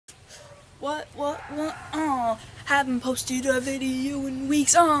What? Haven't posted a video in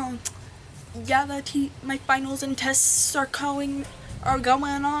weeks. Yeah, my finals and tests are going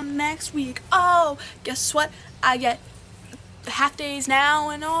on next week. Oh, guess what? I get half days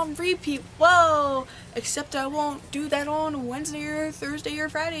now and on repeat. Whoa! Except I won't do that on Wednesday or Thursday or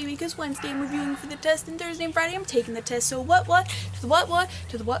Friday, because Wednesday I'm reviewing for the test and Thursday and Friday I'm taking the test. So what? To the what?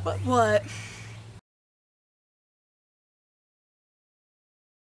 To the what?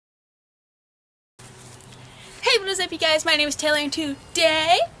 Hey, what is up, you guys? My name is Taylor, and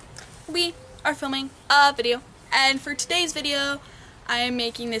today we are filming a video. And for today's video, I am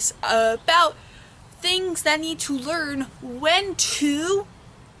making this about things that need to learn when to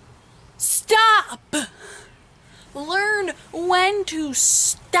stop. Learn when to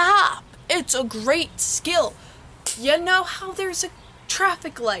stop. It's a great skill. You know how there's a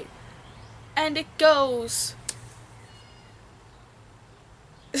traffic light and it goes...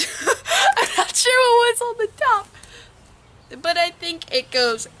 I'm not sure what's on the top, but I think it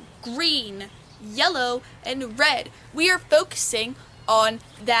goes green, yellow, and red. We are focusing on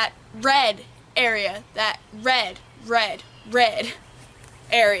that red area, that red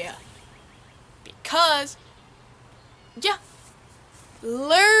area, because, yeah,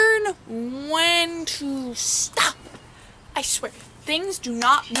 learn when to stop. I swear, things do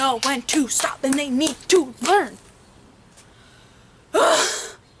not know when to stop, and they need to learn.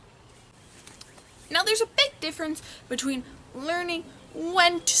 Now, there's a big difference between learning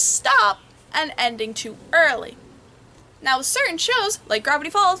when to stop and ending too early. Now, with certain shows, like Gravity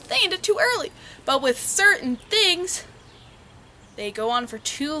Falls, they end it too early. But with certain things, they go on for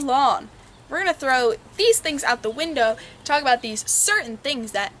too long. We're going to throw these things out the window, talk about these certain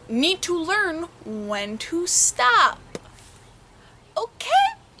things that need to learn when to stop.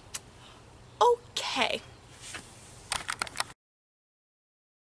 Okay? Okay.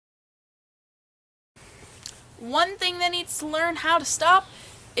 One thing that needs to learn how to stop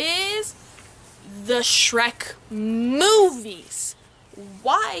is the Shrek movies.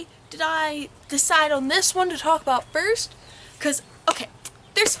 Why did I decide on this one to talk about first? Because, okay,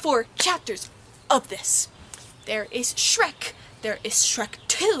 there's 4 chapters of this. There is Shrek, there is Shrek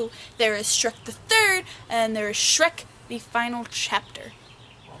 2, there is Shrek the Third, and there is Shrek the Final Chapter.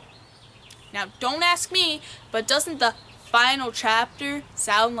 Now, don't ask me, but doesn't the final chapter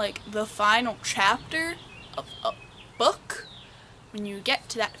sound like the final chapter of a book? When you get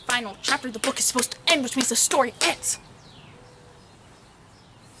to that final chapter, the book is supposed to end, which means the story ends.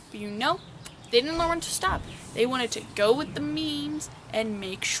 But you know, they didn't know when to stop. They wanted to go with the memes and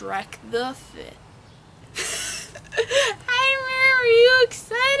make Shrek the 5th. Hi, are you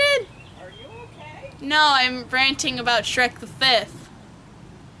excited? Are you okay? No, I'm ranting about Shrek the 5th.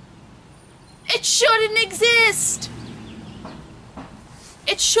 It shouldn't exist!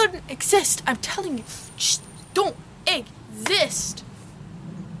 It shouldn't exist. I'm telling you, just don't exist.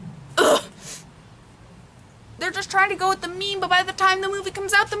 Ugh. They're just trying to go with the meme, but by the time the movie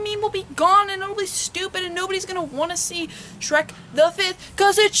comes out, the meme will be gone and it'll be stupid and nobody's gonna want to see Shrek the 5th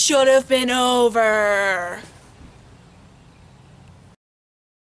because it should have been over.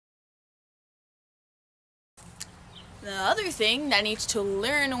 The other thing that needs to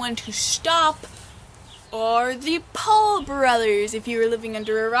learn when to stop are the Paul brothers. If you were living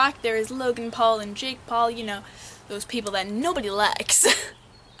under a rock, there is Logan Paul and Jake Paul, you know, those people that nobody likes.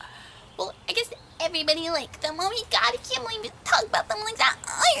 Well, I guess everybody likes them. Oh my god, I can't believe you talk about them like that.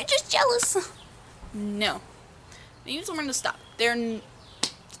 Oh, you're just jealous. No. They need to learn to stop.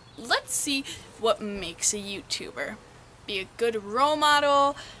 Let's see what makes a YouTuber. Be a good role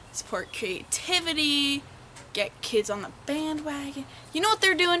model, support creativity, get kids on the bandwagon. You know what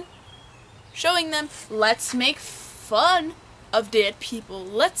they're doing? Showing them, let's make fun of dead people.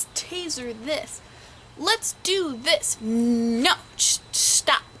 Let's taser this. Let's do this. No, just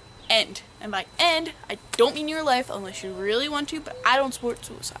stop. End. And by end, I don't mean your life unless you really want to, but I don't support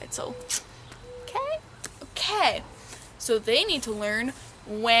suicide, so. Okay? Okay. So they need to learn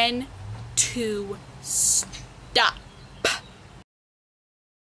when to stop.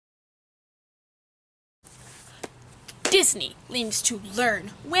 Disney needs to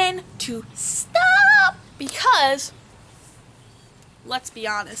learn when to stop because, let's be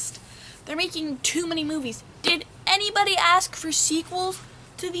honest, they're making too many movies. Did anybody ask for sequels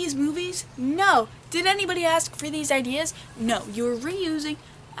to these movies? No. Did anybody ask for these ideas? No. You're reusing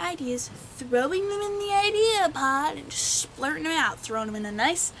ideas, throwing them in the idea pot and just splurting them out, throwing them in a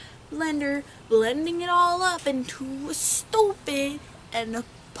nice blender, blending it all up into a stupid, and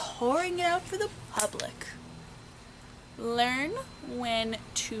pouring it out for the public. Learn when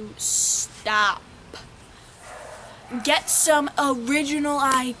to stop. Get some original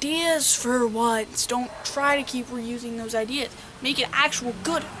ideas for once. Don't try to keep reusing those ideas. Make an actual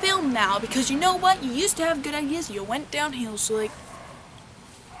good film now, because you know what? You used to have good ideas, you went downhill, so like,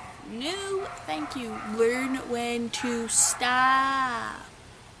 no, thank you. Learn when to stop.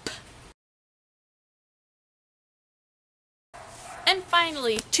 And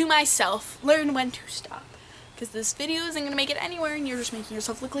finally, to myself, learn when to stop. Because this video isn't going to make it anywhere and you're just making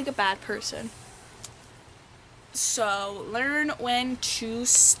yourself look like a bad person. So, learn when to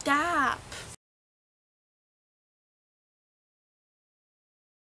stop.